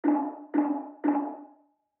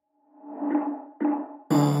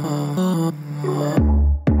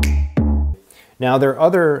Now there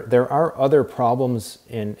are other problems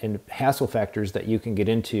and hassle factors that you can get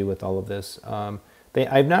into with all of this.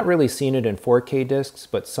 I've not really seen it in 4K discs,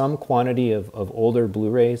 but some quantity of older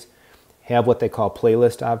Blu-rays have what they call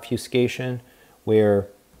playlist obfuscation, where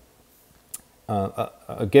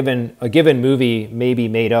a given movie may be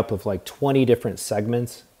made up of like 20 different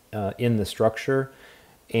segments in the structure,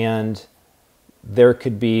 and there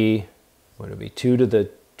could be, what would it be, 2 to the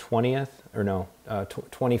 20th, or no,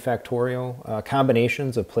 20 factorial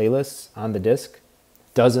combinations of playlists on the disc,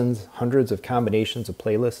 dozens, hundreds of combinations of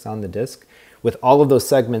playlists on the disc, with all of those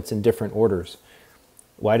segments in different orders.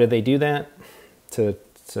 Why do they do that? To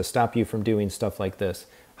stop you from doing stuff like this.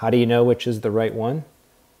 How do you know which is the right one?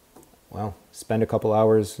 Well, spend a couple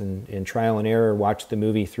hours in trial and error, watch the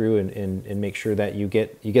movie through, and make sure that you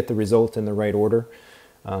get the result in the right order.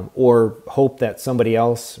 Or hope that somebody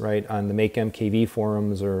else, right, on the MakeMKV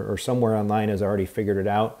forums or somewhere online has already figured it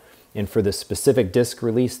out, and for the specific disc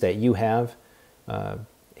release that you have,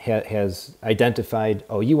 has identified,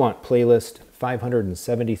 oh, you want playlist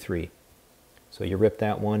 573. So you rip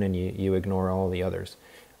that one and you ignore all the others.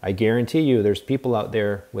 I guarantee you there's people out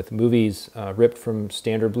there with movies ripped from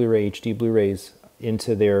standard Blu-ray, HD Blu-rays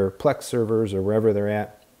into their Plex servers or wherever they're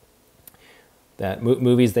at, that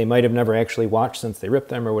movies they might have never actually watched since they ripped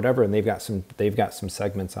them or whatever, and they've got some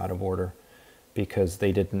segments out of order because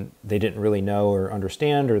they didn't really know or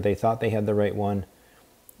understand, or they thought they had the right one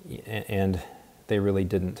and they really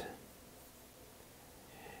didn't.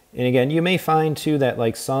 And again, you may find too that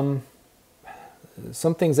like some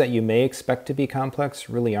things that you may expect to be complex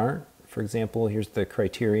really aren't. For example, here's the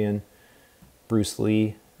Criterion Bruce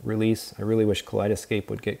Lee release. I really wish Kaleidescape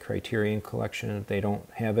would get Criterion Collection if they don't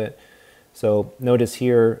have it. So notice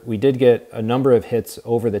here, we did get a number of hits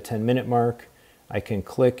over the 10-minute mark. I can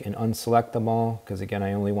click and unselect them all because again,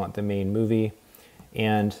 I only want the main movie.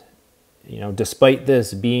 And you know, despite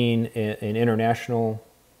this being an international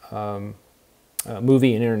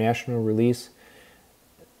movie, an international release,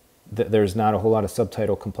 there's not a whole lot of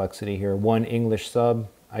subtitle complexity here. One English sub,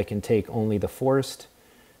 I can take only the forced,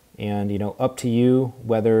 and you know, up to you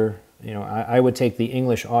whether, you know, I would take the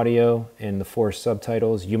English audio and the forced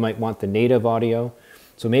subtitles. You might want the native audio.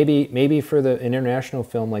 So maybe for an international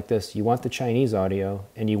film like this, you want the Chinese audio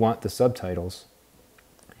and you want the subtitles.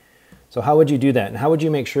 So how would you do that? And how would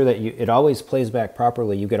you make sure that it always plays back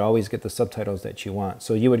properly? You could always get the subtitles that you want.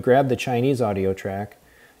 So you would grab the Chinese audio track,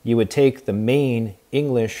 you would take the main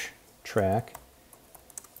English track,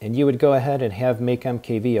 and you would go ahead and have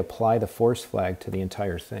MakeMKV apply the force flag to the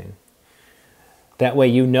entire thing. That way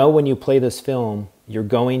you know when you play this film, you're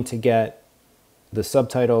going to get the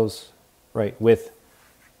subtitles right with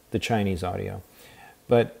the Chinese audio.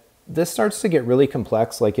 But this starts to get really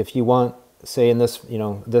complex. Like if you want, say in this, you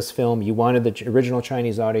know, this film, you wanted the original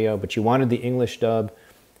Chinese audio, but you wanted the English dub,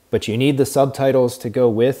 but you need the subtitles to go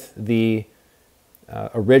with the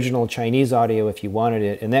original Chinese audio if you wanted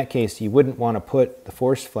it. In that case, you wouldn't want to put the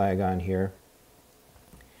forced flag on here.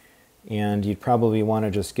 And you'd probably want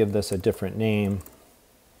to just give this a different name,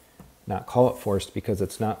 not call it forced because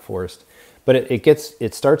it's not forced. But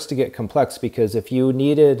it starts to get complex because if you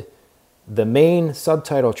needed the main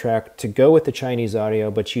subtitle track to go with the Chinese audio,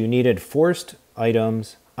 but you needed forced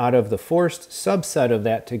items out of the forced subset of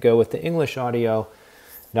that to go with the English audio,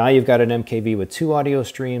 now you've got an MKV with 2 audio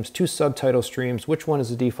streams, 2 subtitle streams. Which one is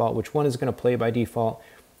the default? Which one is going to play by default?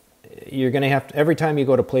 You're going to have to, every time you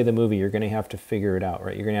go to play the movie, you're going to have to figure it out,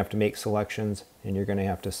 right? You're going to have to make selections and you're going to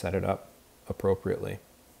have to set it up appropriately.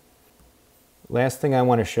 Last thing I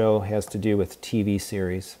want to show has to do with TV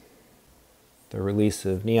series. The release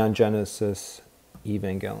of Neon Genesis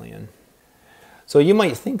Evangelion. So you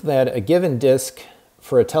might think that a given disc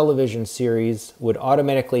for a television series would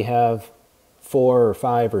automatically have 4 or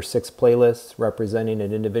 5 or 6 playlists representing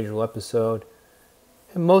an individual episode.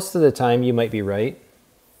 And most of the time you might be right,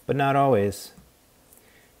 but not always.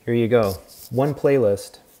 Here you go. One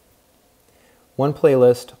playlist,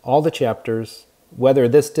 all the chapters. Whether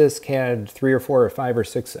this disc had 3 or 4 or 5 or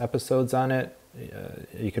 6 episodes on it,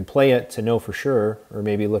 you can play it to know for sure, or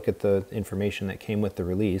maybe look at the information that came with the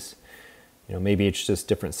release. You know, maybe it's just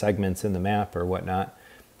different segments in the map or whatnot.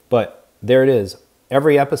 But there it is.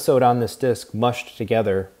 Every episode on this disc mushed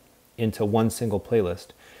together into one single playlist.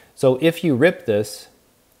 So if you rip this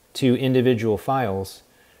to individual files,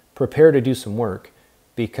 prepare to do some work,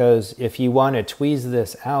 because if you want to tweeze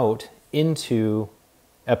this out into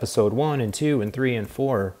episode 1 and 2 and 3 and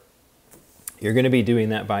 4, you're going to be doing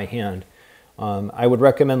that by hand. I would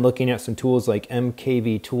recommend looking at some tools like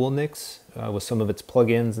MKV Toolnix with some of its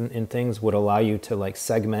plugins and things would allow you to like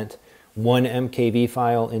segment one MKV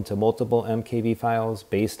file into multiple MKV files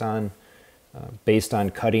based on based on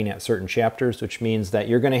cutting at certain chapters, which means that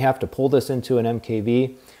you're going to have to pull this into an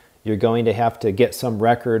MKV. You're going to have to get some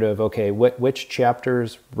record of, okay, which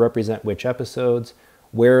chapters represent which episodes,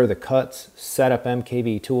 where are the cuts, set up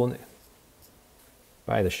MKV tool,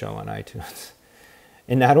 buy the show on iTunes.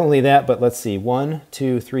 And not only that, but let's see, 1,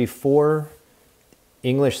 2, 3, 4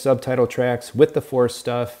 English subtitle tracks with the force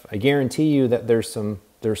stuff. I guarantee you that there's some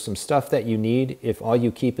stuff that you need if all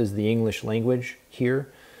you keep is the English language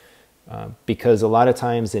here. Because a lot of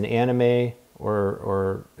times in anime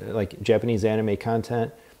or like Japanese anime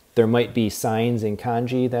content, there might be signs in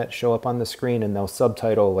kanji that show up on the screen, and they'll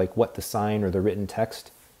subtitle like what the sign or the written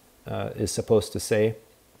text is supposed to say.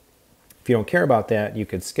 If you don't care about that, you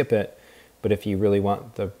could skip it. But if you really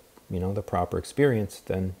want the proper experience,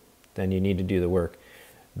 then you need to do the work.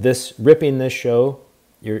 Ripping this show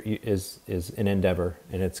is an endeavor,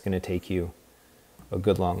 and it's going to take you a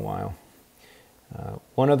good long while.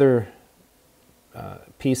 One other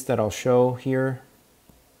piece that I'll show here,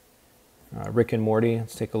 Rick and Morty.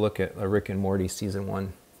 Let's take a look at Rick and Morty season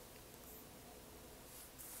 1.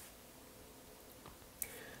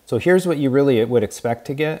 So here's what you really would expect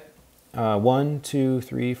to get. 1, 2,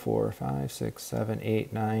 3, 4, 5, 6, 7,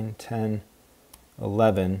 8, 9, 10,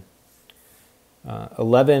 11.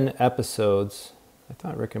 11 episodes. I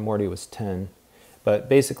thought Rick and Morty was 10. But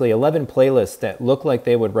basically 11 playlists that look like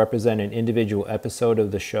they would represent an individual episode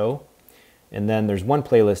of the show. And then there's one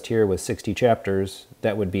playlist here with 60 chapters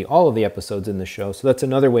that would be all of the episodes in the show. So that's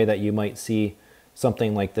another way that you might see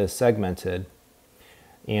something like this segmented.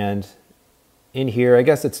 And in here, I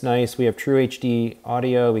guess it's nice. We have true HD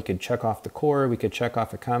audio. We could check off the core. We could check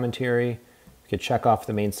off a commentary. We could check off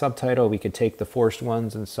the main subtitle. We could take the forced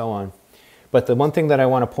ones and so on. But the one thing that I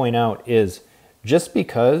want to point out is just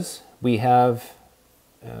because we have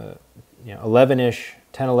 11-ish,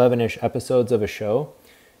 10, 11-ish episodes of a show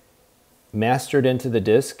mastered into the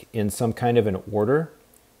disc in some kind of an order,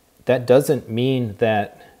 that doesn't mean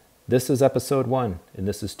that this is episode 1, and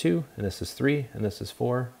this is 2, and this is 3, and this is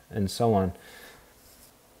 4, and so on.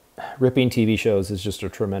 Ripping TV shows is just a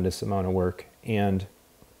tremendous amount of work, and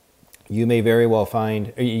you may very well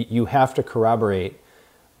find, you have to corroborate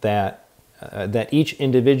that, that each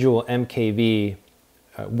individual MKV,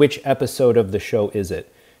 which episode of the show is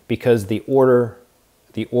it? Because the order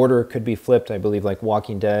could be flipped. I believe like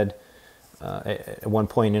Walking Dead, at one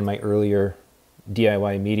point in my earlier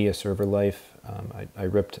DIY media server life, I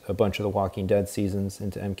ripped a bunch of the Walking Dead seasons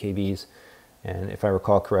into MKVs, and if I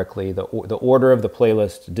recall correctly, the order of the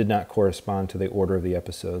playlist did not correspond to the order of the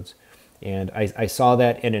episodes. And I saw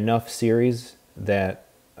that in enough series that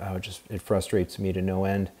it frustrates me to no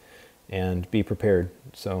end, and be prepared.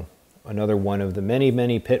 So another one of the many,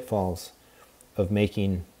 many pitfalls of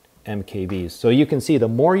making MKVs. So you can see the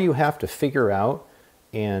more you have to figure out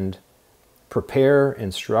and prepare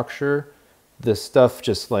and structure, this stuff,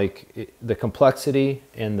 just like the complexity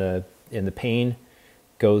and the pain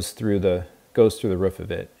goes through the roof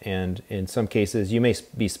of it. And in some cases, you may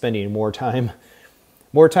be spending more time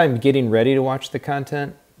getting ready to watch the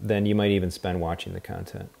content than you might even spend watching the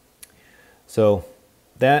content. So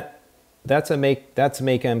that's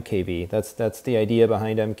MakeMKV. That's the idea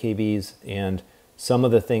behind MKVs, and some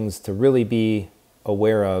of the things to really be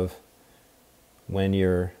aware of when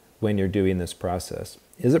you're doing this process.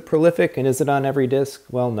 Is it prolific and is it on every disc?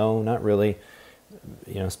 Well, no, not really.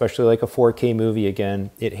 Especially like a 4K movie,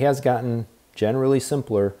 again, it has gotten generally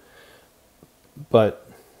simpler, but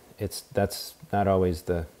that's not always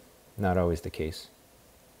the case.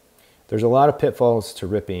 There's a lot of pitfalls to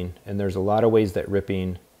ripping, and there's a lot of ways that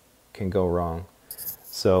ripping can go wrong.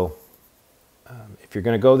 So if you're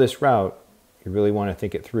going to go this route, you really want to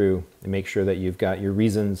think it through and make sure that you've got your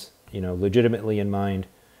reasons, legitimately in mind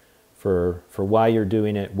for why you're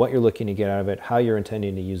doing it, what you're looking to get out of it, how you're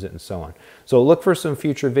intending to use it, and so on. So look for some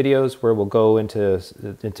future videos where we'll go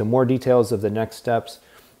into more details of the next steps,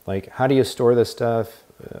 like how do you store this stuff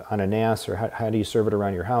on a NAS, or how do you serve it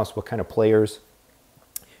around your house? What kind of players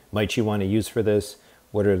might you want to use for this?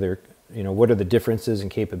 What are the differences and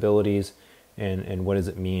capabilities, and what does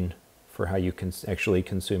it mean for how you can actually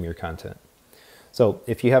consume your content? So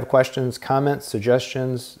if you have questions, comments,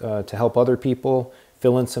 suggestions to help other people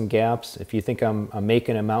fill in some gaps, if you think I'm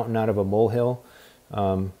making a mountain out of a molehill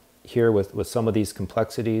here with some of these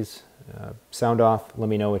complexities, sound off. Let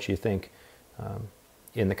me know what you think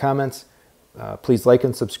in the comments. Please like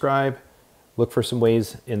and subscribe. Look for some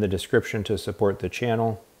ways in the description to support the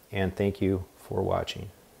channel, and thank you for watching.